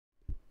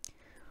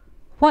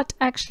What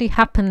actually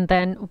happened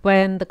then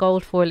when the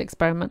gold foil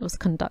experiment was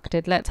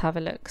conducted? Let's have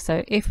a look.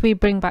 So if we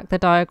bring back the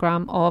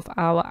diagram of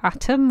our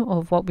atom,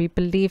 of what we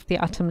believe the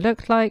atom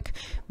looked like,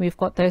 we've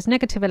got those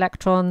negative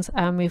electrons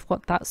and we've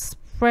got that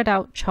spread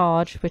out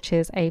charge, which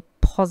is a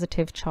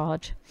positive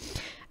charge.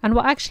 And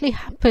what actually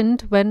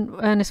happened when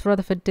Ernest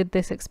Rutherford did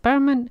this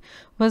experiment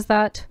was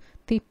that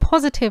the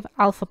positive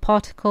alpha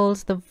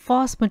particles, the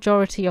vast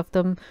majority of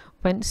them,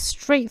 went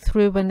straight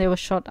through when they were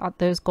shot at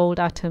those gold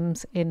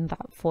atoms in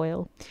that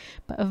foil.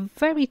 But a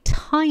very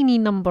tiny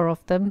number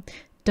of them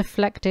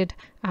deflected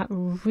at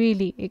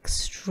really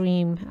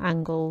extreme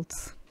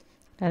angles,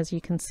 as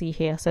you can see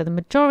here. So the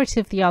majority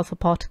of the alpha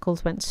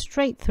particles went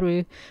straight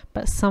through,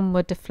 but some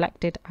were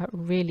deflected at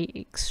really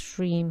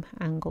extreme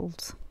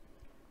angles.